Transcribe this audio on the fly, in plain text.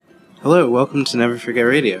Hello, welcome to Never Forget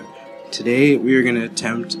Radio. Today we are going to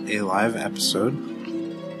attempt a live episode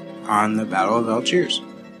on the Battle of Algiers.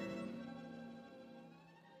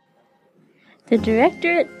 The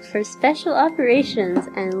Directorate for Special Operations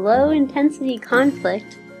and Low-Intensity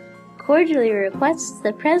Conflict cordially requests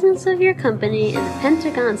the presence of your company in the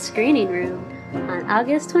Pentagon screening room on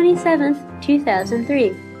August 27th,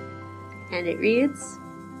 2003. And it reads,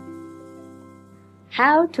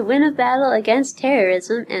 How to Win a Battle Against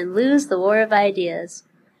Terrorism and Lose the War of Ideas.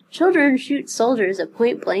 Children shoot soldiers at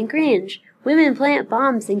point-blank range. Women plant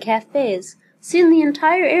bombs in cafes. Soon the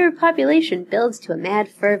entire Arab population builds to a mad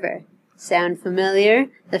fervor. Sound familiar?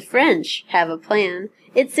 The French have a plan.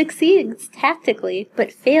 It succeeds tactically,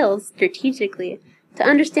 but fails strategically. To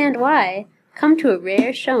understand why, come to a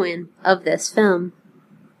rare showing of this film.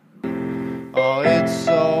 Oh, it's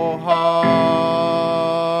so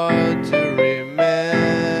hard to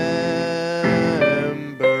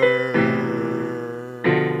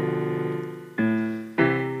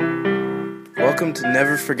Welcome to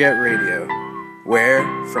Never Forget Radio, where,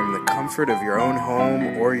 from the comfort of your own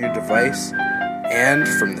home or your device, and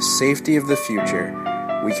from the safety of the future,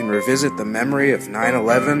 we can revisit the memory of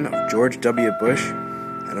 9/11, of George W. Bush,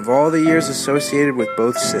 and of all the years associated with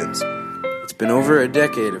both sins. It's been over a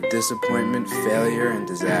decade of disappointment, failure, and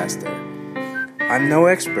disaster. I'm no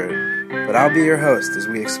expert, but I'll be your host as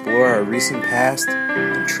we explore our recent past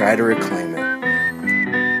and try to reclaim it.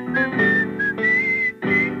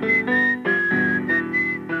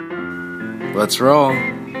 Let's roll.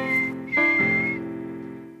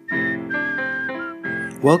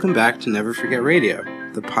 Welcome back to Never Forget Radio,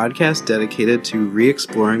 the podcast dedicated to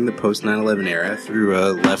re-exploring the post-9/11 era through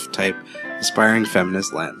a left-type, aspiring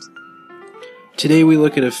feminist lens. Today we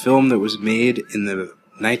look at a film that was made in the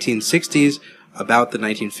 1960s about the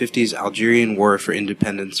 1950s Algerian War for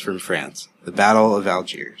Independence from France, the Battle of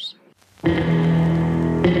Algiers.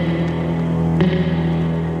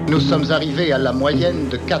 Nous sommes arrivés à la moyenne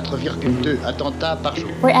de 4,2 attentats par jour.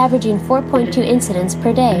 We're averaging 4.2 incidents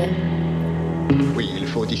per day. Oui, il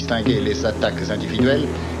faut distinguer les attaques individuelles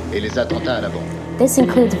et les attentats à la bombe. This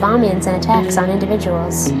includes bombings and attacks on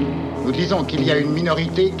individuals. Nous disons qu'il y a une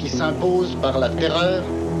minorité qui s'impose par la terreur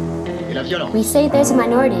et la violence. We say there's a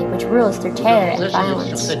minority which rules through terror Nous and agir sur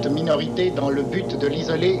violence. cette minorité dans le but de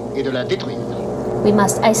l'isoler et de la détruire. We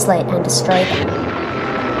must isolate and destroy them.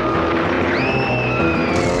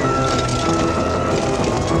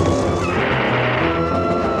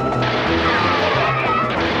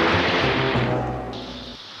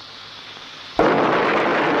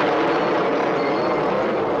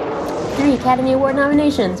 Academy Award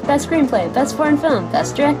nominations: Best Screenplay, Best Foreign Film,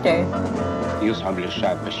 Best Director. يصعب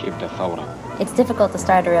للشعب باش يبدا ثورة. It's difficult to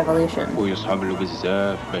start a revolution. ويصعب له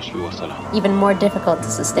بزاف باش يوصلها. Even more difficult to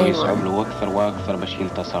sustain ويصعب one. له أكثر وأكثر باش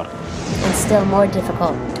ينتصر. And still more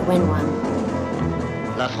difficult to win one.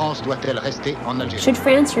 La France doit-elle rester en Algérie? Should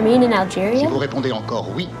France remain in Si Algeria? vous répondez encore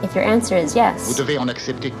oui, If your answer is vous yes, devez en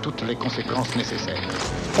accepter toutes les conséquences nécessaires.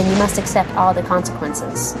 then you must accept all the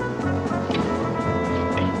consequences.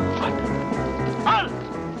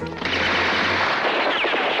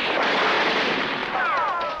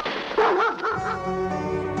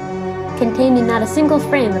 Containing not a single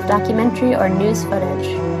frame of documentary or news footage.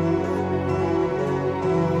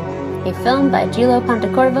 A film by Gillo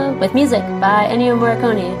Pontecorvo with music by Ennio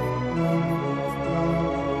Morricone.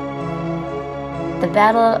 The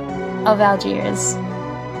Battle of Algiers.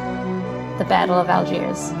 The Battle of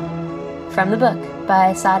Algiers. From the book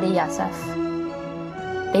by Saadi Youssef.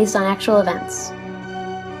 Based on actual events.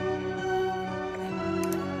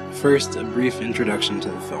 First, a brief introduction to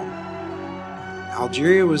the film.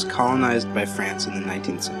 Algeria was colonized by France in the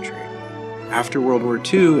 19th century. After World War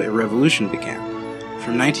II, a revolution began.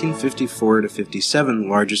 From 1954 to 57, the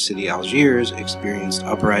largest city, Algiers, experienced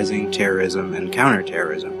uprising, terrorism, and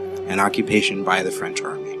counterterrorism, and occupation by the French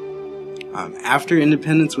army. After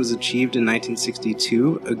independence was achieved in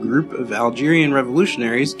 1962, a group of Algerian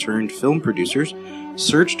revolutionaries turned film producers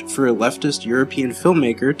searched for a leftist European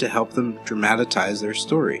filmmaker to help them dramatize their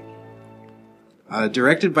story.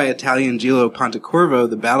 Directed by Italian Gillo Pontecorvo,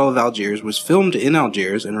 The Battle of Algiers was filmed in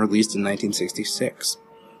Algiers and released in 1966.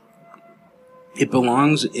 It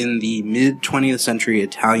belongs in the mid-20th century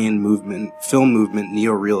Italian film movement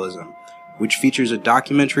neorealism, which features a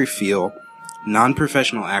documentary feel,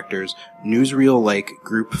 non-professional actors, newsreel-like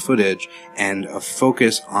group footage, and a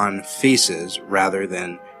focus on faces rather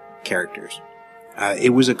than characters.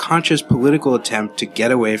 It was a conscious political attempt to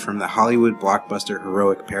get away from the Hollywood blockbuster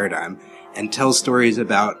heroic paradigm and tell stories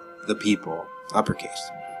about the people, uppercase.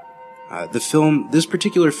 This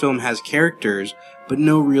particular film has characters, but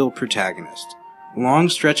no real protagonist. Long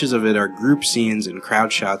stretches of it are group scenes and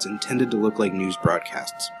crowd shots intended to look like news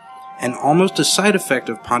broadcasts. And almost a side effect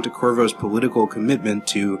of Pontecorvo's political commitment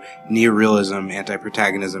to neorealism,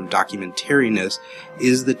 anti-protagonism, documentariness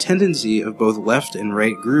is the tendency of both left and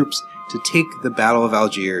right groups to take the Battle of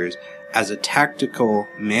Algiers as a tactical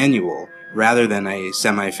manual rather than a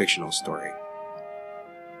semi-fictional story.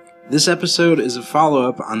 This episode is a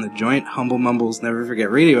follow-up on the joint Humble Mumbles Never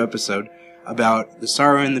Forget Radio episode about the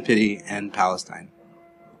sorrow and the pity and Palestine.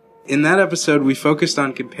 In that episode, we focused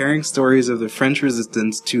on comparing stories of the French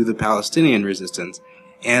resistance to the Palestinian resistance,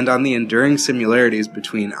 and on the enduring similarities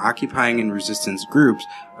between occupying and resistance groups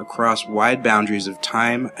across wide boundaries of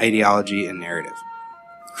time, ideology, and narrative.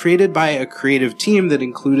 Created by a creative team that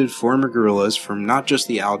included former guerrillas from not just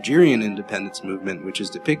the Algerian independence movement, which is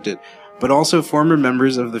depicted, but also former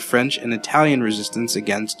members of the French and Italian resistance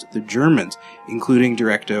against the Germans, including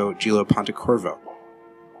Directo Gillo Pontecorvo.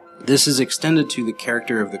 This is extended to the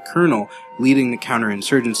character of the colonel leading the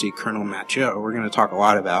counterinsurgency, Colonel Mathieu, we're going to talk a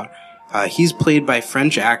lot about. He's played by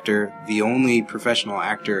French actor, the only professional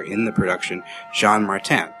actor in the production, Jean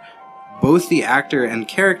Martin. Both the actor and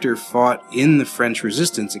character fought in the French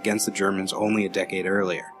resistance against the Germans only a decade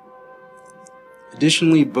earlier.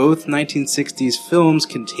 Additionally, both 1960s films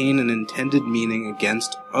contain an intended meaning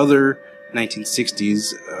against other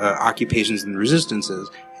 1960s occupations and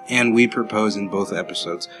resistances, and we propose in both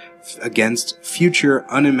episodes, against future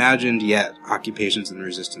unimagined yet occupations and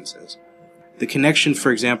resistances. The connection,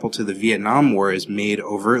 for example, to the Vietnam War is made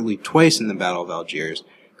overtly twice in the Battle of Algiers.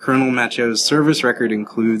 Colonel Mathieu's service record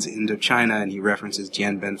includes Indochina, and he references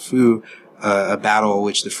Dien Bien Phu, a battle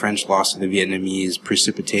which the French lost to the Vietnamese,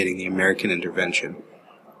 precipitating the American intervention.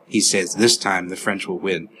 He says this time the French will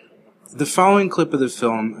win. The following clip of the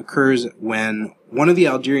film occurs when one of the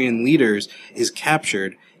Algerian leaders is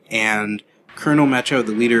captured, and Colonel Mathieu,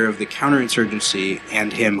 the leader of the counterinsurgency,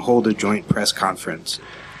 and him hold a joint press conference.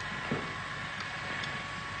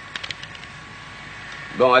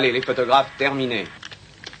 Bon, allez, les photographes, terminés.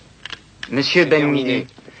 Monsieur Ben-Midi,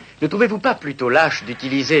 ne trouvez-vous pas plutôt lâche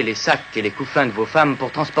d'utiliser les sacs et les couffins de vos femmes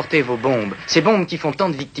pour transporter vos bombes, ces bombes qui font tant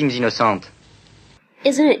de victimes innocentes?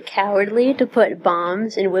 Isn't it cowardly to put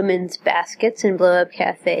bombs in women's baskets and blow up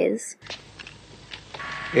cafes?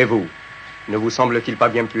 Et vous, ne vous semble-t-il pas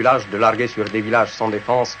bien plus lâche de larguer sur des villages sans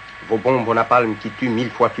défense vos bombes au napalm qui tuent 1000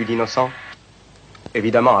 fois plus d'innocents?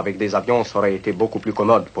 Évidemment, avec des avions, ça aurait été beaucoup plus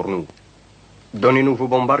commode pour nous. Donnez-nous vos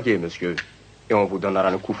bombardiers, monsieur, et on vous donnera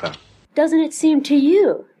nos couffins. Doesn't it seem to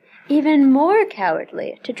you even more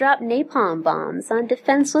cowardly to drop napalm bombs on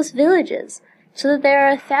defenseless villages so that there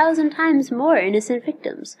are 1,000 times more innocent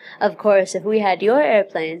victims? Of course, if we had your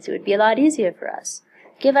airplanes, it would be a lot easier for us.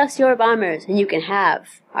 Give us your bombers and you can have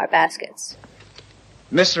our baskets.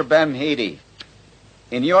 Mr. Ben-Hidi,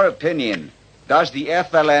 in your opinion, does the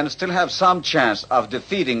FLN still have some chance of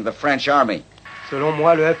defeating the French army? Selon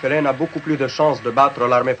moi, le FLN a beaucoup plus de chances de battre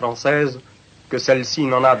l'armée française que celle-ci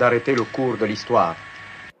n'en a d'arrêter le cours de l'histoire.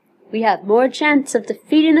 We have more chance of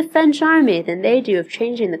defeating the French army than they do of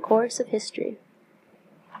changing the course of history.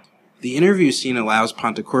 The interview scene allows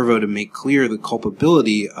Pontecorvo to make clear the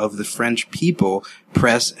culpability of the French people,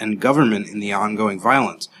 press, and government in the ongoing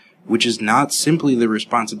violence, which is not simply the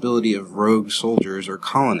responsibility of rogue soldiers or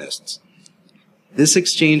colonists. This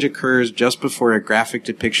exchange occurs just before a graphic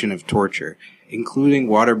depiction of torture, including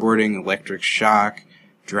waterboarding, electric shock,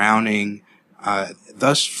 drowning,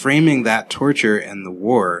 thus framing that torture and the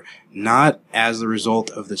war not as the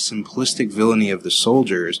result of the simplistic villainy of the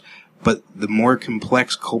soldiers, but the more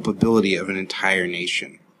complex culpability of an entire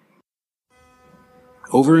nation.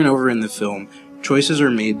 Over and over in the film, choices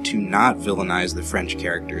are made to not villainize the French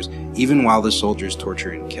characters, even while the soldiers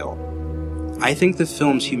torture and kill. I think the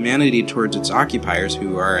film's humanity towards its occupiers,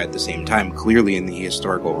 who are at the same time clearly in the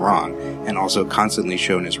historical wrong, and also constantly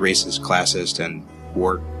shown as racist, classist, and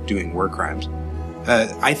doing war crimes,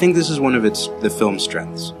 I think this is one of the film's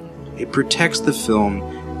strengths. It protects the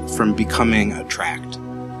film from becoming a tract.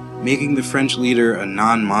 Making the French leader a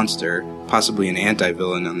non-monster, possibly an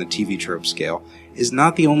anti-villain on the TV trope scale, is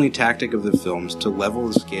not the only tactic of the films to level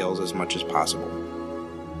the scales as much as possible.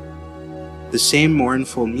 The same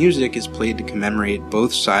mournful music is played to commemorate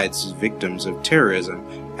both sides as victims of terrorism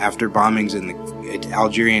after bombings in the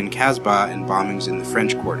Algerian Kasbah and bombings in the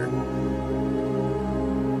French Quarter.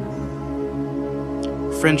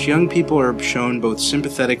 French young people are shown both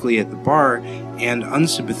sympathetically at the bar and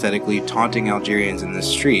unsympathetically taunting Algerians in the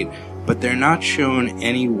street, but they're not shown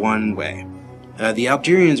any one way. The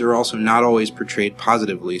Algerians are also not always portrayed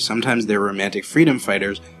positively. Sometimes they're romantic freedom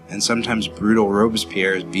fighters, and sometimes brutal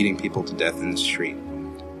Robespierre is beating people to death in the street.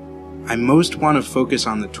 I most want to focus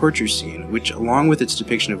on the torture scene, which, along with its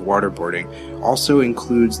depiction of waterboarding, also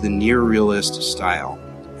includes the near-realist style.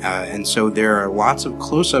 And so there are lots of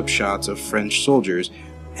close-up shots of French soldiers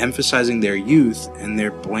emphasizing their youth and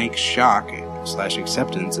their blank shock /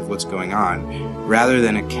 acceptance of what's going on, rather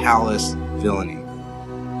than a callous villainy.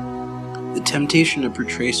 The temptation to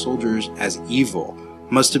portray soldiers as evil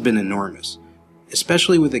must have been enormous,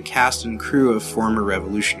 especially with a cast and crew of former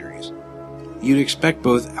revolutionaries. You'd expect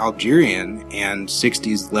both Algerian and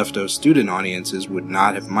 60s lefto student audiences would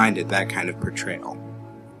not have minded that kind of portrayal.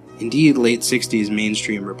 Indeed, late 60s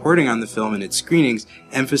mainstream reporting on the film and its screenings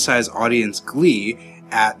emphasize audience glee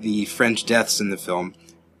at the French deaths in the film,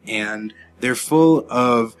 and they're full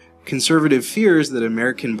of conservative fears that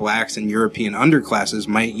American blacks and European underclasses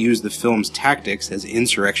might use the film's tactics as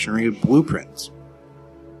insurrectionary blueprints.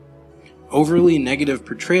 Overly negative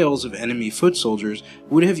portrayals of enemy foot soldiers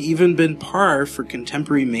would have even been par for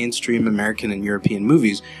contemporary mainstream American and European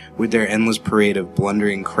movies, with their endless parade of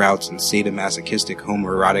blundering krauts and sadomasochistic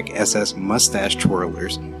homoerotic SS mustache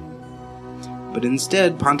twirlers. But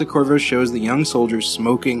instead, Pontecorvo shows the young soldiers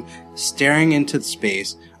smoking, staring into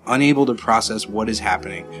space, unable to process what is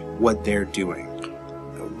happening, what they're doing.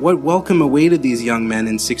 What welcome awaited these young men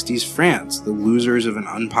in 60s France, the losers of an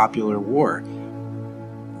unpopular war?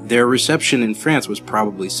 Their reception in France was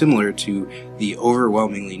probably similar to the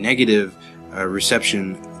overwhelmingly negative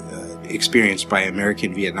reception experienced by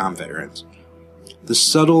American Vietnam veterans. The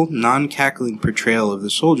subtle, non-cackling portrayal of the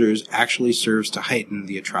soldiers actually serves to heighten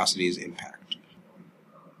the atrocity's impact.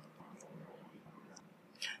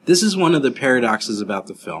 This is one of the paradoxes about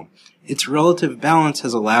the film. Its relative balance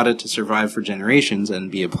has allowed it to survive for generations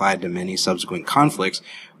and be applied to many subsequent conflicts,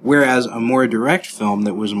 whereas a more direct film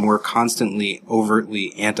that was more constantly,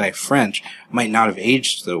 overtly anti-French might not have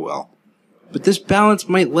aged so well. But this balance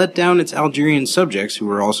might let down its Algerian subjects, who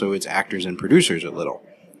were also its actors and producers, a little.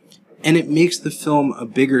 And it makes the film a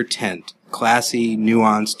bigger tent, classy,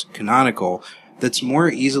 nuanced, canonical, that's more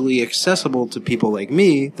easily accessible to people like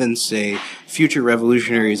me than, say, future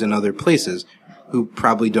revolutionaries in other places, who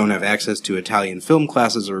probably don't have access to Italian film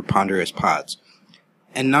classes or ponderous pods.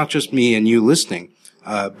 And not just me and you listening,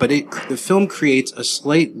 but the film creates a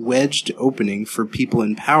slight wedged opening for people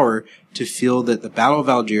in power to feel that the Battle of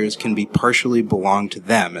Algiers can be partially belong to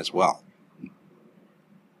them as well.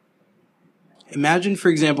 Imagine, for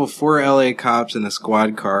example, 4 LA cops in a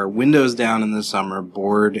squad car, windows down in the summer,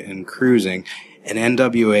 bored and cruising, and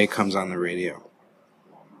NWA comes on the radio.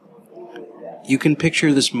 You can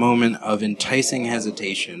picture this moment of enticing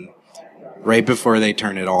hesitation right before they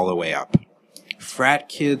turn it all the way up. Frat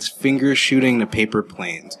kids finger shooting to paper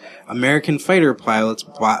planes. American fighter pilots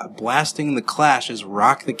blasting the Clash as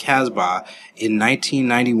Rock the Casbah in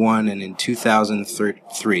 1991 and in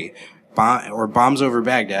 2003. Or Bombs Over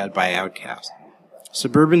Baghdad by Outkast.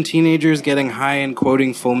 Suburban teenagers getting high and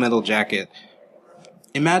quoting Full Metal Jacket.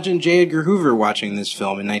 Imagine J. Edgar Hoover watching this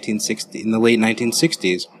film in the late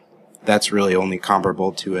 1960s. That's really only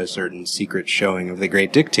comparable to a certain secret showing of The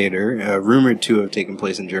Great Dictator, rumored to have taken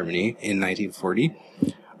place in Germany in 1940.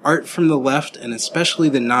 Art from the left, and especially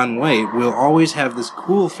the non-white, will always have this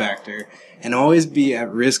cool factor and always be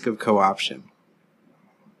at risk of co-option.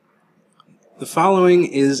 The following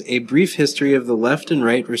is a brief history of the left and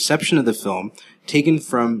right reception of the film, taken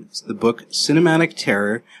from the book Cinematic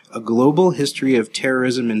Terror, A Global History of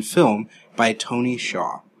Terrorism in Film by Tony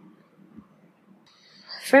Shaw.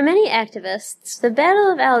 For many activists, the Battle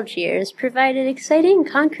of Algiers provided exciting,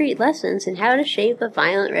 concrete lessons in how to shape a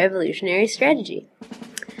violent revolutionary strategy.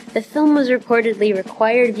 The film was reportedly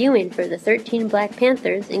required viewing for the 13 Black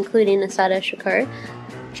Panthers, including Assata Shakur,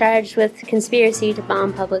 charged with conspiracy to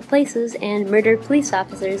bomb public places and murder police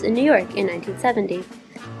officers in New York in 1970.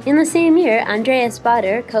 In the same year, Andreas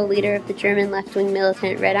Baader, co-leader of the German left-wing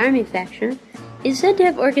militant Red Army faction, is said to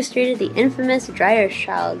have orchestrated the infamous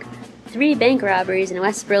Dreierschlag, 3 bank robberies in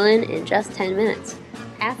West Berlin in just 10 minutes,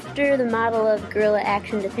 after the model of guerrilla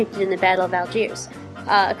action depicted in the Battle of Algiers.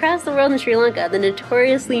 Across the world in Sri Lanka, the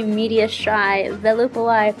notoriously media-shy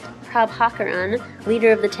Velupillai Prabhakaran,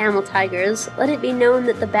 leader of the Tamil Tigers, let it be known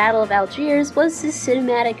that the Battle of Algiers was his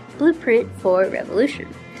cinematic blueprint for revolution.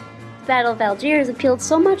 The Battle of Algiers appealed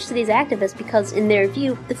so much to these activists because, in their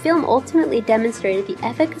view, the film ultimately demonstrated the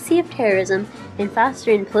efficacy of terrorism in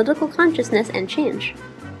fostering political consciousness and change.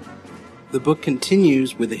 The book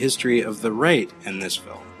continues with the history of the right in this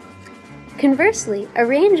film. Conversely, a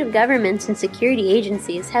range of governments and security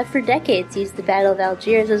agencies have for decades used the Battle of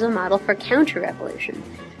Algiers as a model for counter-revolution.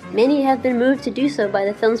 Many have been moved to do so by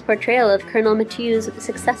the film's portrayal of Colonel Mathieu's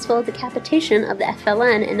successful decapitation of the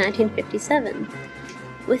FLN in 1957.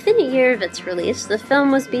 Within a year of its release, the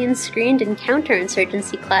film was being screened in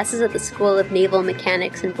counterinsurgency classes at the School of Naval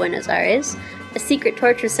Mechanics in Buenos Aires, a secret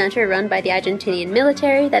torture center run by the Argentinian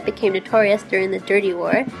military that became notorious during the Dirty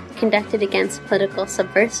War, conducted against political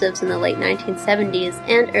subversives in the late 1970s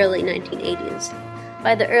and early 1980s.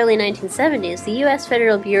 By the early 1970s, the U.S.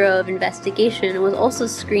 Federal Bureau of Investigation was also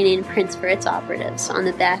screening prints for its operatives on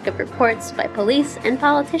the back of reports by police and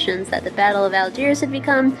politicians that the Battle of Algiers had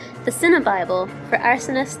become the Cinebible for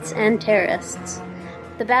arsonists and terrorists.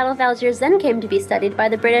 The Battle of Algiers then came to be studied by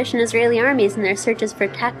the British and Israeli armies in their searches for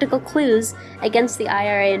tactical clues against the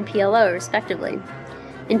IRA and PLO, respectively.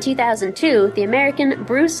 In 2002, the American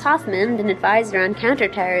Bruce Hoffman, an advisor on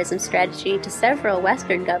counterterrorism strategy to several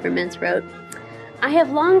Western governments, wrote, "I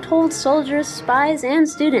have long told soldiers, spies, and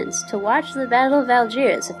students to watch the Battle of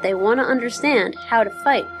Algiers if they want to understand how to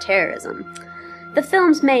fight terrorism." The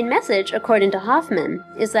film's main message, according to Hoffman,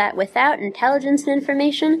 is that without intelligence and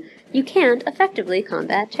information, you can't effectively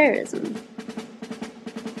combat terrorism.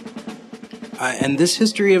 And this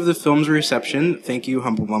history of the film's reception, thank you,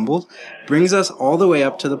 Humble Mumbles, brings us all the way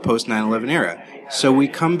up to the post-9/11 era. So we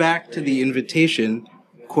come back to the invitation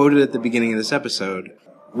quoted at the beginning of this episode,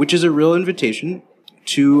 which is a real invitation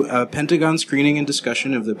to a Pentagon screening and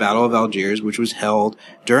discussion of the Battle of Algiers, which was held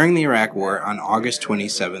during the Iraq War on August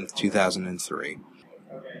 27, 2003.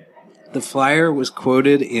 The flyer was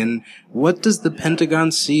quoted in What Does the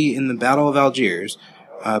Pentagon See in the Battle of Algiers?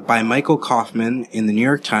 By Michael Kaufman in the New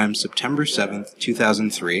York Times, September 7,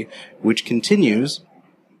 2003, which continues,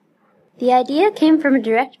 "The idea came from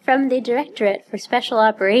the Directorate for Special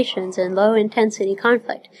Operations and Low-Intensity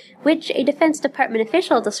Conflict, which a Defense Department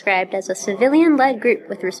official described as a civilian-led group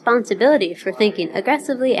with responsibility for thinking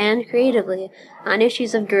aggressively and creatively on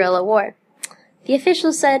issues of guerrilla war. The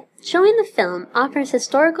official said, showing the film offers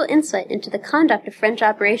historical insight into the conduct of French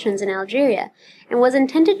operations in Algeria and was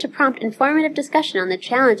intended to prompt informative discussion on the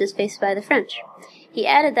challenges faced by the French. He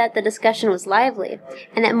added that the discussion was lively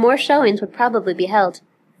and that more showings would probably be held.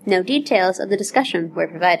 No details of the discussion were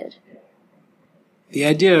provided." The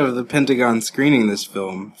idea of the Pentagon screening this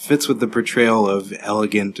film fits with the portrayal of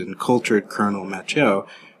elegant and cultured Colonel Macho,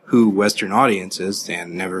 who Western audiences,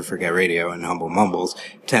 and Never Forget Radio and Humble Mumbles,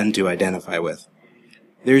 tend to identify with.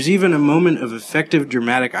 There's even a moment of effective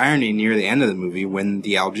dramatic irony near the end of the movie when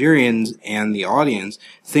the Algerians and the audience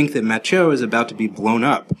think that Macho is about to be blown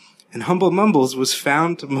up, and Humble Mumbles was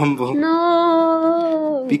found to mumble,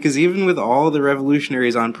 "No!" Because even with all the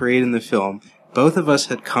revolutionaries on parade in the film, both of us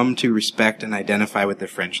had come to respect and identify with the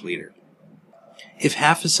French leader. If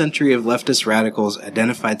half a century of leftist radicals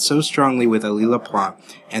identified so strongly with Elie Lapointe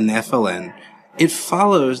and the FLN, it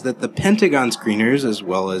follows that the Pentagon screeners, as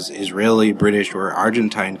well as Israeli, British, or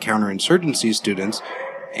Argentine counterinsurgency students,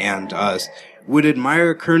 and us, would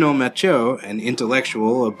admire Colonel Macho, an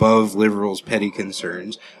intellectual above liberals' petty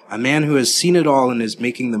concerns, a man who has seen it all and is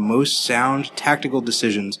making the most sound, tactical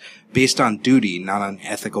decisions based on duty, not on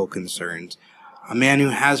ethical concerns. A man who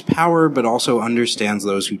has power but also understands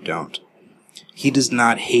those who don't. He does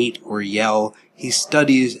not hate or yell, he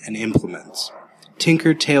studies and implements.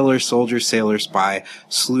 Tinker, tailor, soldier, sailor, spy,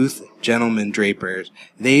 sleuth, gentleman, drapers,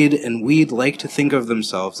 they'd and we'd like to think of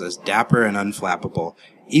themselves as dapper and unflappable,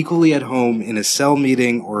 equally at home in a cell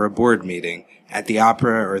meeting or a board meeting, at the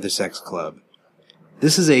opera or the sex club.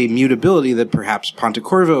 This is a mutability that perhaps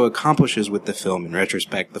Pontecorvo accomplishes with the film in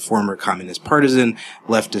retrospect, the former communist partisan,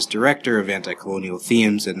 leftist director of anti-colonial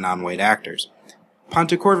themes and non-white actors.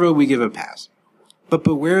 Pontecorvo we give a pass. But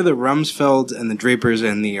beware the Rumsfelds and the Drapers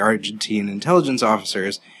and the Argentine intelligence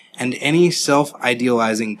officers and any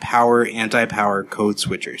self-idealizing power, anti-power code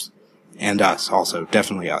switchers. And us also,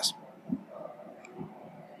 definitely us.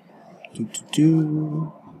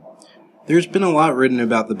 There's been a lot written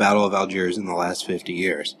about the Battle of Algiers in the last 50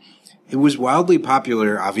 years. It was wildly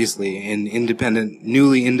popular, obviously, in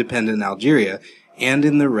newly independent Algeria and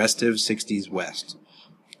in the restive 60s West.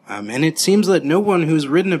 And it seems that no one who's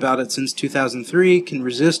written about it since 2003 can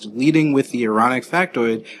resist leading with the ironic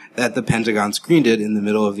factoid that the Pentagon screened it in the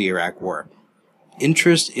middle of the Iraq War.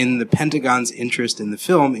 Interest in the Pentagon's interest in the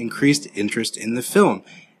film increased interest in the film,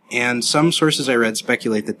 and some sources I read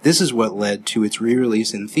speculate that this is what led to its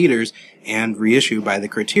re-release in theaters and reissue by the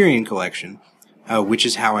Criterion Collection, which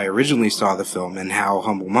is how I originally saw the film and how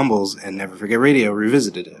Humble Mumbles and Never Forget Radio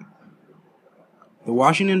revisited it. The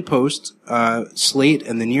Washington Post, Slate,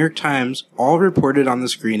 and the New York Times all reported on the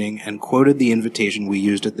screening and quoted the invitation we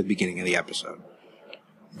used at the beginning of the episode.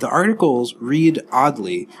 The articles read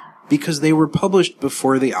oddly because they were published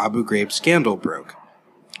before the Abu Ghraib scandal broke.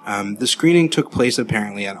 The screening took place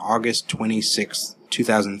apparently on August 26,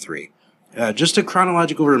 2003. Just a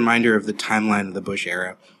chronological reminder of the timeline of the Bush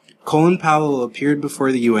era. Colin Powell appeared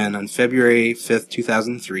before the UN on February 5th,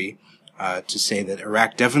 2003, to say that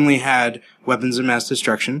Iraq definitely had weapons of mass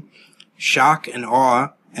destruction. Shock and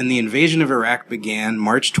awe and the invasion of Iraq began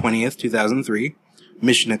March 20th, 2003.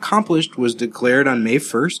 Mission accomplished was declared on May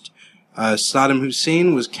 1st. Saddam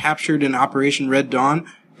Hussein was captured in Operation Red Dawn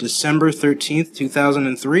December 13th,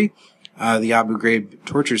 2003. The Abu Ghraib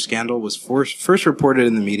torture scandal was first reported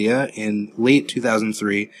in the media in late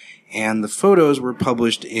 2003, and the photos were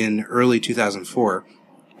published in early 2004.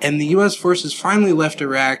 And the U.S. forces finally left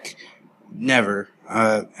Iraq? Never.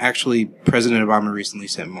 Actually, President Obama recently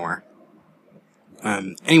sent more.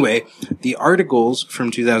 Anyway, the articles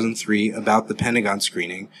from 2003 about the Pentagon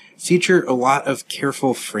screening feature a lot of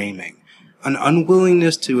careful framing, an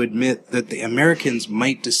unwillingness to admit that the Americans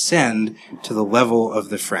might descend to the level of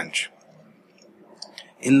the French.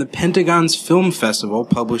 In the Pentagon's Film Festival,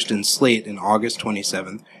 published in Slate in August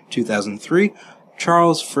 27, 2003,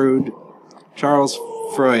 Charles Freud,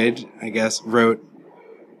 wrote,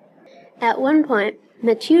 At one point,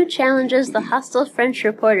 Mathieu challenges the hostile French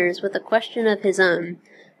reporters with a question of his own.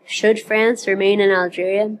 Should France remain in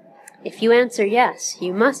Algeria? If you answer yes,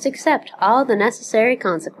 you must accept all the necessary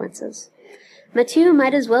consequences. Mathieu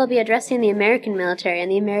might as well be addressing the American military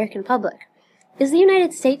and the American public. Is the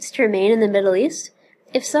United States to remain in the Middle East?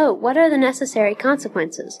 If so, what are the necessary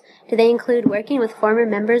consequences? Do they include working with former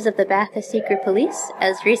members of the Ba'ath secret police,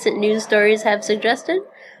 as recent news stories have suggested?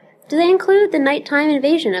 Do they include the nighttime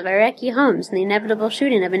invasion of Iraqi homes and the inevitable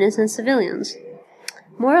shooting of innocent civilians?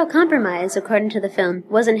 Moral compromise, according to the film,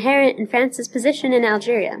 was inherent in France's position in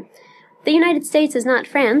Algeria. The United States is not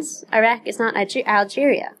France, Iraq is not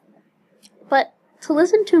Algeria. But to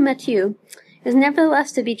listen to Mathieu is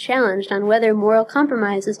nevertheless to be challenged on whether moral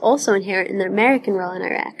compromise is also inherent in the American role in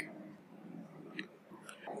Iraq.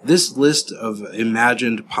 This list of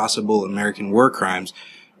imagined possible American war crimes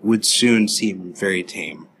would soon seem very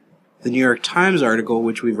tame. The New York Times article,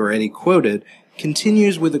 which we've already quoted,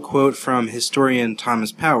 continues with a quote from historian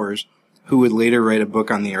Thomas Powers, who would later write a book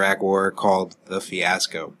on the Iraq War called The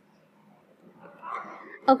Fiasco.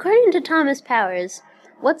 According to Thomas Powers,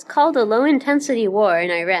 what's called a low-intensity war in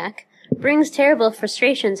Iraq brings terrible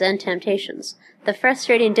frustrations and temptations, the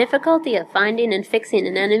frustrating difficulty of finding and fixing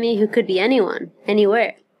an enemy who could be anyone,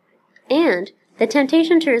 anywhere, and the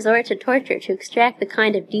temptation to resort to torture to extract the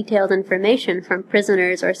kind of detailed information from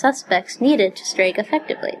prisoners or suspects needed to strike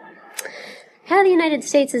effectively. How the United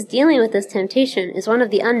States is dealing with this temptation is one of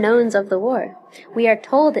the unknowns of the war. We are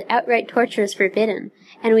told that outright torture is forbidden,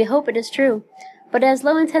 and we hope it is true. But as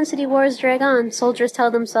low-intensity wars drag on, soldiers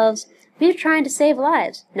tell themselves, we're trying to save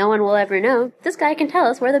lives. No one will ever know. This guy can tell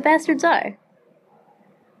us where the bastards are.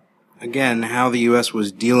 Again, how the U.S.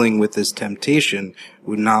 was dealing with this temptation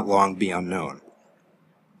would not long be unknown.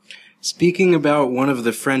 Speaking about one of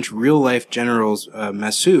the French real-life generals,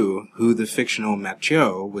 Massu, who the fictional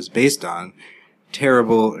Mathieu was based on,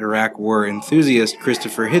 terrible Iraq war enthusiast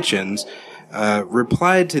Christopher Hitchens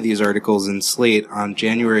replied to these articles in Slate on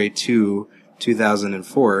January 2,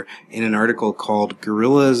 2004, in an article called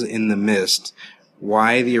Guerrillas in the Mist,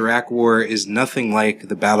 Why the Iraq War is Nothing Like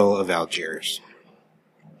the Battle of Algiers.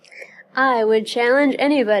 I would challenge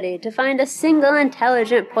anybody to find a single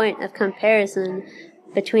intelligent point of comparison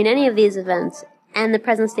between any of these events and the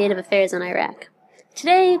present state of affairs in Iraq.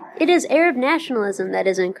 Today, it is Arab nationalism that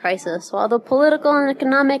is in crisis, while the political and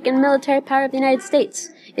economic and military power of the United States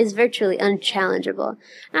is virtually unchallengeable.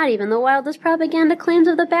 Not even the wildest propaganda claims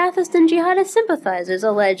of the Ba'athist and jihadist sympathizers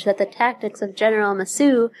allege that the tactics of General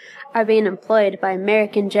Massu are being employed by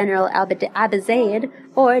American General Abizaid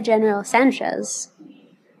or General Sanchez.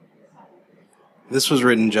 This was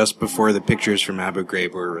written just before the pictures from Abu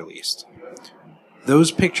Ghraib were released.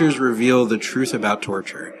 Those pictures reveal the truth about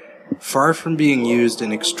torture. Far from being used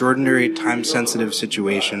in extraordinary time-sensitive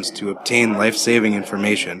situations to obtain life-saving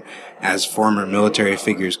information, as former military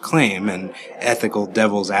figures claim and ethical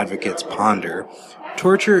devil's advocates ponder,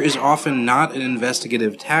 torture is often not an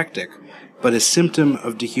investigative tactic, but a symptom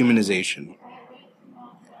of dehumanization.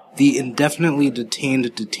 The indefinitely detained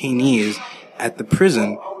detainees at the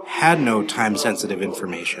prison had no time-sensitive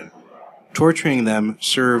information. Torturing them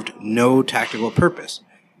served no tactical purpose.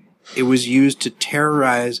 It was used to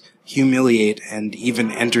terrorize, humiliate, and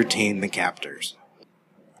even entertain the captors.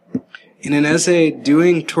 In an essay,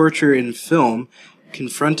 Doing Torture in Film,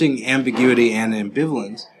 Confronting Ambiguity and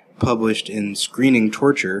Ambivalence, published in Screening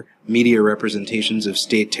Torture, Media Representations of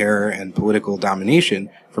State Terror and Political Domination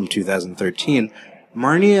from 2013,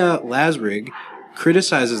 Marnia Lasrig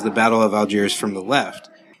criticizes the Battle of Algiers from the left,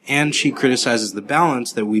 and she criticizes the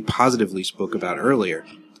balance that we positively spoke about earlier.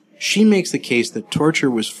 She makes the case that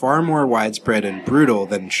torture was far more widespread and brutal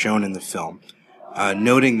than shown in the film,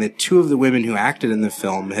 noting that 2 of the women who acted in the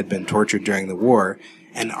film had been tortured during the war,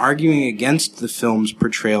 and arguing against the film's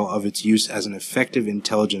portrayal of its use as an effective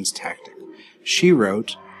intelligence tactic. She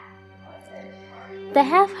wrote, "The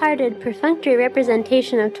half-hearted, perfunctory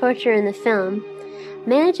representation of torture in the film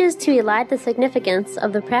manages to elide the significance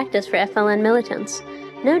of the practice for FLN militants.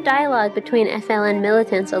 No dialogue between FLN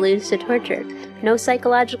militants alludes to torture. No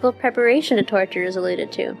psychological preparation to torture is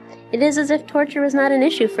alluded to. It is as if torture was not an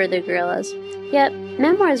issue for the guerrillas. Yet,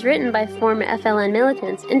 memoirs written by former FLN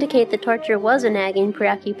militants indicate that torture was a nagging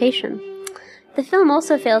preoccupation. The film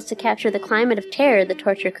also fails to capture the climate of terror that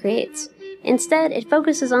torture creates. Instead, it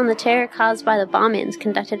focuses on the terror caused by the bombings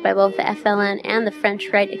conducted by both the FLN and the French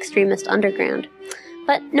right extremist underground.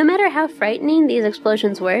 But no matter how frightening these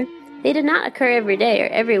explosions were, they did not occur every day or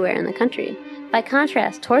everywhere in the country. By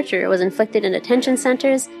contrast, torture was inflicted in detention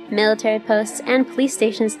centers, military posts, and police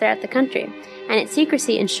stations throughout the country, and its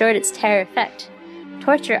secrecy ensured its terror effect.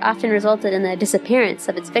 Torture often resulted in the disappearance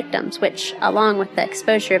of its victims, which, along with the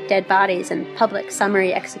exposure of dead bodies and public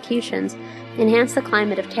summary executions, enhanced the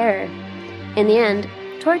climate of terror. In the end,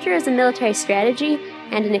 torture as a military strategy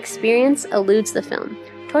and an experience eludes the film.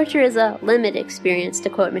 Torture is a limited experience, to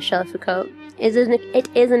quote Michel Foucault. It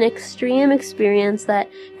is an extreme experience that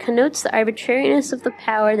connotes the arbitrariness of the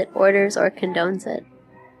power that orders or condones it."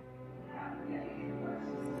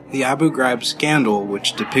 The Abu Ghraib scandal,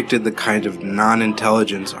 which depicted the kind of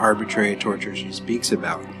non-intelligence arbitrary torture she speaks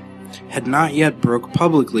about, had not yet broke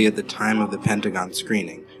publicly at the time of the Pentagon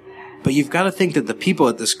screening. But you've got to think that the people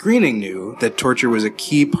at the screening knew that torture was a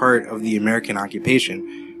key part of the American occupation,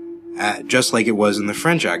 just like it was in the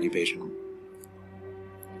French occupation.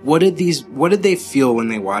 What did they feel when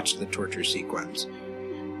they watched the torture sequence?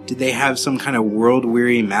 Did they have some kind of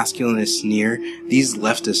world-weary masculinist sneer? These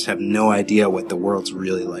leftists have no idea what the world's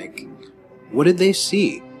really like. What did they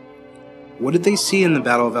see? What did they see in the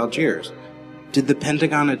Battle of Algiers? Did the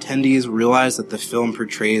Pentagon attendees realize that the film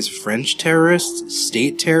portrays French terrorists,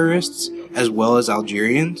 state terrorists, as well as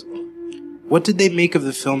Algerians? What did they make of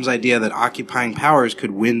the film's idea that occupying powers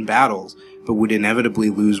could win battles, but would inevitably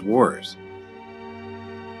lose wars?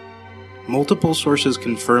 Multiple sources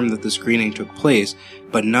confirm that the screening took place,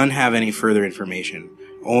 but none have any further information,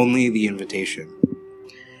 only the invitation.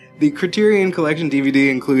 The Criterion Collection DVD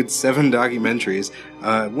includes 7 documentaries.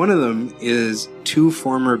 One of them is 2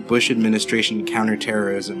 former Bush administration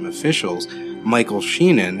counterterrorism officials, Michael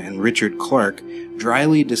Sheenan and Richard Clark,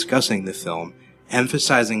 dryly discussing the film,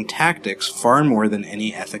 emphasizing tactics far more than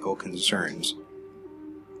any ethical concerns.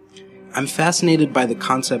 I'm fascinated by the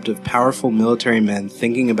concept of powerful military men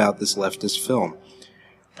thinking about this leftist film,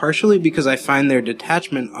 partially because I find their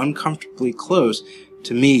detachment uncomfortably close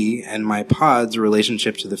to me and my pod's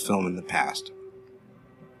relationship to the film in the past.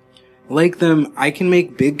 Like them, I can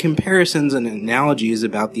make big comparisons and analogies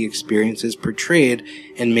about the experiences portrayed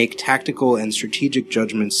and make tactical and strategic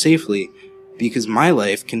judgments safely because my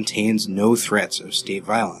life contains no threats of state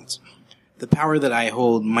violence. The power that I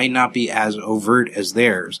hold might not be as overt as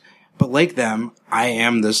theirs, but like them, I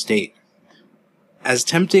am the state. As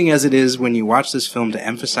tempting as it is when you watch this film to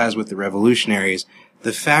emphasize with the revolutionaries,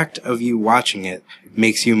 the fact of you watching it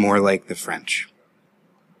makes you more like the French.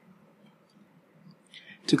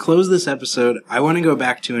 To close this episode, I want to go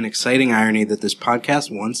back to an exciting irony that this podcast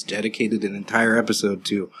once dedicated an entire episode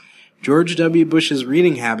to: George W. Bush's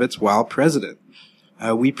reading habits while president.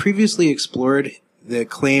 We previously explored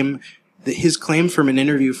his claim from an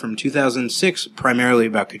interview from 2006, primarily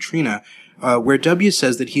about Katrina, where W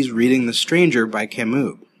says that he's reading The Stranger by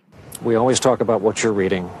Camus. We always talk about what you're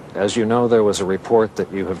reading. As you know, there was a report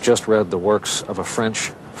that you have just read the works of a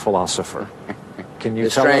French philosopher. Can you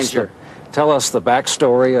tell us the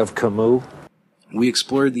backstory of Camus? We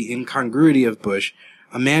explored the incongruity of Bush,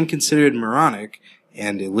 a man considered moronic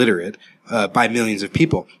and illiterate by millions of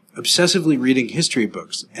people, obsessively reading history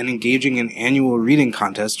books and engaging in annual reading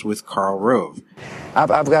contests with Karl Rove.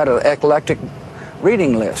 I've got an eclectic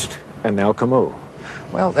reading list. And now Camus.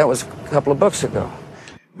 Well, that was a couple of books ago.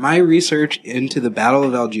 My research into the Battle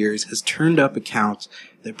of Algiers has turned up accounts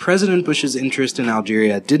that President Bush's interest in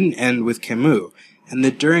Algeria didn't end with Camus, and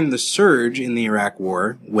that during the surge in the Iraq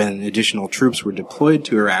War, when additional troops were deployed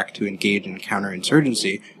to Iraq to engage in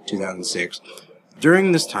counterinsurgency, 2006,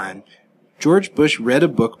 during this time, George Bush read a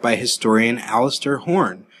book by historian Alistair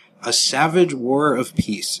Horn, A Savage War of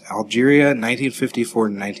Peace, Algeria, 1954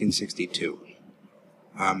 to 1962,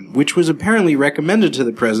 which was apparently recommended to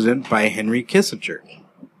the president by Henry Kissinger.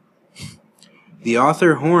 The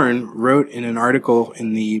author Horn wrote in an article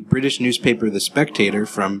in the British newspaper The Spectator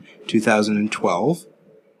from 2012,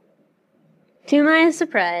 To my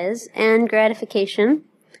surprise and gratification,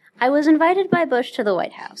 I was invited by Bush to the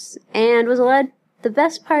White House, and was allowed the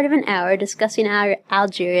best part of an hour discussing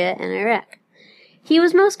Algeria and Iraq. He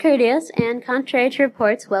was most courteous and, contrary to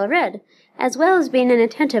reports, well-read, as well as being an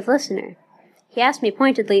attentive listener. He asked me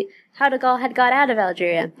pointedly how de Gaulle had got out of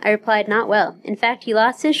Algeria. I replied, not well. In fact, he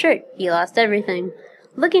lost his shirt. He lost everything.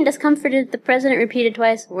 Looking discomforted, the president repeated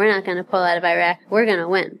twice, "We're not going to pull out of Iraq. We're going to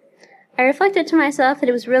win." I reflected to myself that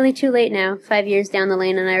it was really too late now, 5 years down the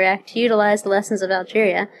lane in Iraq, to utilize the lessons of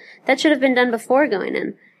Algeria. That should have been done before going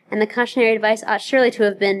in, and the cautionary advice ought surely to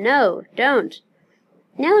have been, no, don't.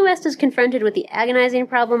 Now the West is confronted with the agonizing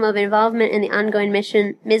problem of involvement in the ongoing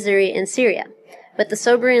misery in Syria. With the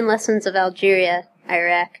sobering lessons of Algeria,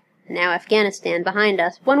 Iraq, and now Afghanistan behind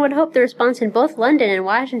us, one would hope the response in both London and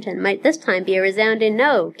Washington might this time be a resounding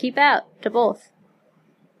no, keep out, to both.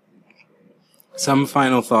 Some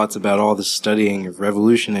final thoughts about all the studying of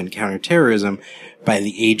revolution and counterterrorism by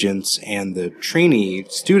the agents and the trainee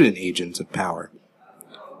student agents of power.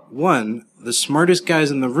 1. The smartest guys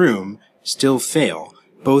in the room still fail,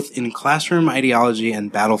 both in classroom ideology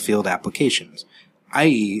and battlefield applications,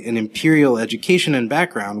 i.e., an imperial education and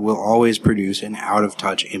background will always produce an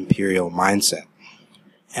out-of-touch imperial mindset.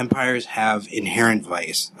 Empires have inherent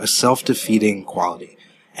vice, a self-defeating quality,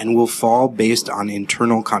 and will fall based on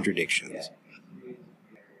internal contradictions.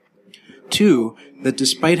 2, that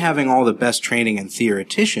despite having all the best training and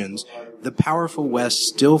theoreticians, the powerful West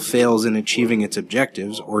still fails in achieving its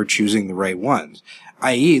objectives or choosing the right ones,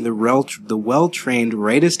 i.e., the well-trained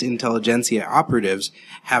rightist intelligentsia operatives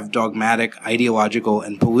have dogmatic, ideological,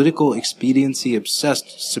 and political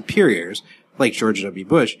expediency-obsessed superiors, like George W.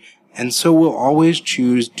 Bush, and so will always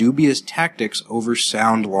choose dubious tactics over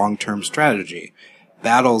sound long-term strategy.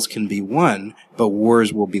 Battles can be won, but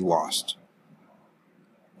wars will be lost.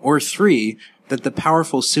 Or 3, that the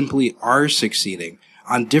powerful simply are succeeding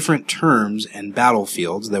on different terms and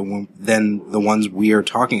battlefields than the ones we are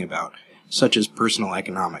talking about, such as personal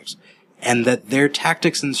economics, and that their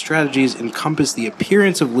tactics and strategies encompass the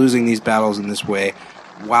appearance of losing these battles in this way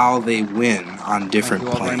while they win on different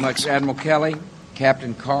planes. Thank you all very much, Admiral Kelly,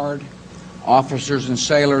 Captain Card, officers and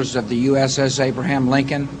sailors of the USS Abraham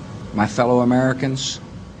Lincoln, my fellow Americans.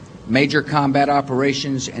 Major combat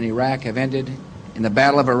operations in Iraq have ended. In the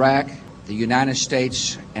Battle of Iraq, the United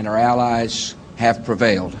States and our allies have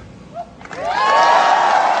prevailed.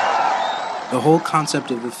 The whole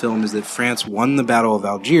concept of the film is that France won the Battle of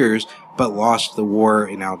Algiers, but lost the war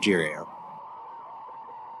in Algeria.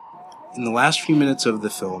 In the last few minutes of the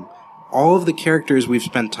film, all of the characters we've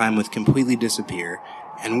spent time with completely disappear,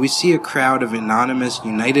 and we see a crowd of anonymous,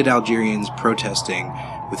 united Algerians protesting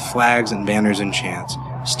with flags and banners and chants,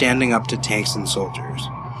 standing up to tanks and soldiers.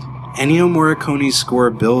 Ennio Morricone's score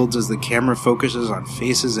builds as the camera focuses on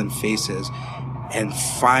faces and faces, and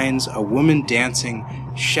finds a woman dancing,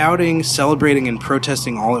 shouting, celebrating, and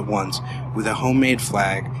protesting all at once with a homemade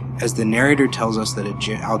flag as the narrator tells us that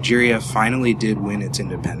Algeria finally did win its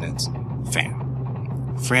independence.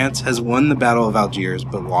 France has won the Battle of Algiers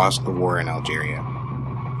but lost the war in Algeria.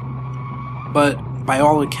 But, by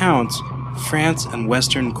all accounts, France and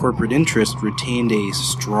Western corporate interests retained a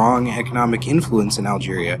strong economic influence in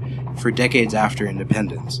Algeria for decades after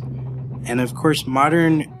independence. And of course,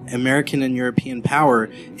 modern American and European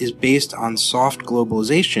power is based on soft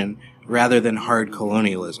globalization rather than hard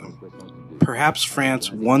colonialism. Perhaps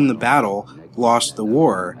France won the battle, lost the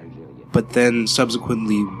war, but then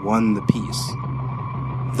subsequently won the peace.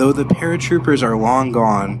 Though the paratroopers are long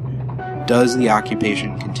gone, does the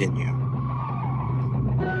occupation continue?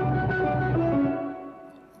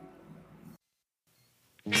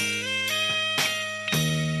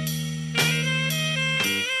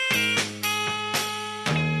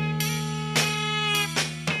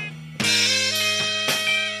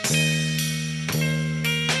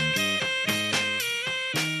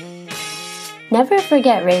 Never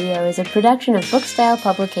Forget Radio is a production of Bookstyle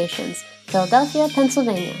Publications, Philadelphia,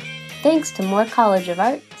 Pennsylvania. Thanks to Moore College of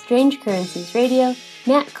Art, Strange Currencies Radio,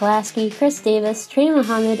 Matt Kolaski, Chris Davis, Trina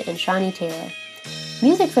Muhammad, and Shawnee Taylor.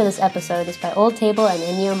 Music for this episode is by Old Table and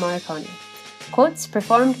Ennio Morricone. Quotes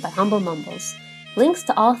performed by Humble Mumbles. Links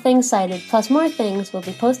to all things cited, plus more things, will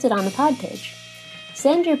be posted on the pod page.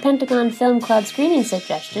 Send your Pentagon Film Club screening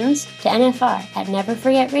suggestions to NFR at Never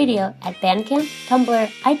Forget Radio at Bandcamp, Tumblr,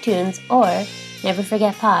 iTunes, or Never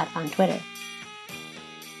Forget Pod on Twitter.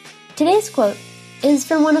 Today's quote is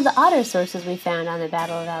from one of the odder sources we found on the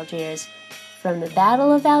Battle of Algiers. From the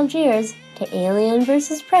Battle of Algiers to Alien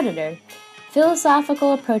vs. Predator,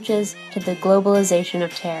 Philosophical Approaches to the Globalization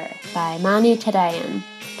of Terror by Mani Tadayan,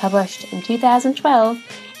 published in 2012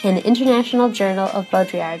 in the International Journal of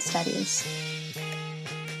Baudrillard Studies.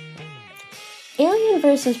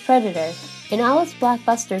 Alien vs. Predator, in all its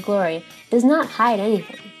blockbuster glory, does not hide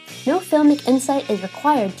anything. No filmic insight is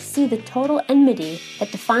required to see the total enmity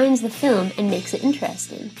that defines the film and makes it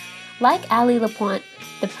interesting. Like Ali LaPointe,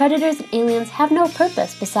 the Predators and aliens have no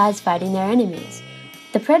purpose besides fighting their enemies.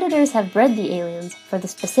 The Predators have bred the aliens for the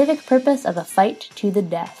specific purpose of a fight to the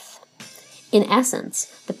death. In essence,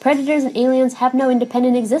 the Predators and aliens have no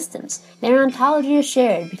independent existence. Their ontology is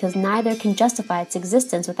shared because neither can justify its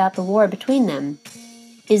existence without the war between them.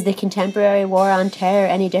 Is the contemporary war on terror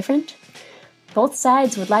any different? Both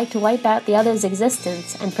sides would like to wipe out the other's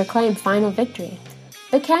existence and proclaim final victory.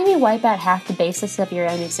 But can you wipe out half the basis of your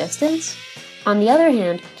own existence? On the other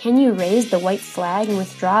hand, can you raise the white flag and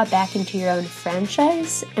withdraw back into your own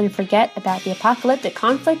franchise and forget about the apocalyptic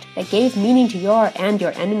conflict that gave meaning to your and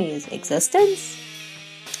your enemy's existence?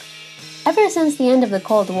 Ever since the end of the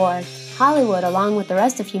Cold War, Hollywood, along with the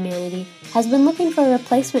rest of humanity, has been looking for a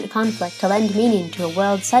replacement conflict to lend meaning to a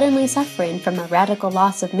world suddenly suffering from a radical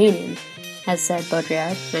loss of meaning, as said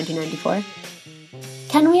Baudrillard, 1994.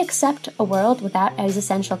 Can we accept a world without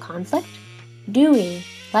existential conflict? Do we,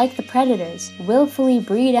 like the Predators, willfully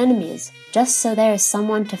breed enemies just so there is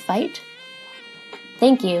someone to fight?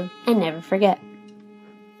 Thank you, and never forget.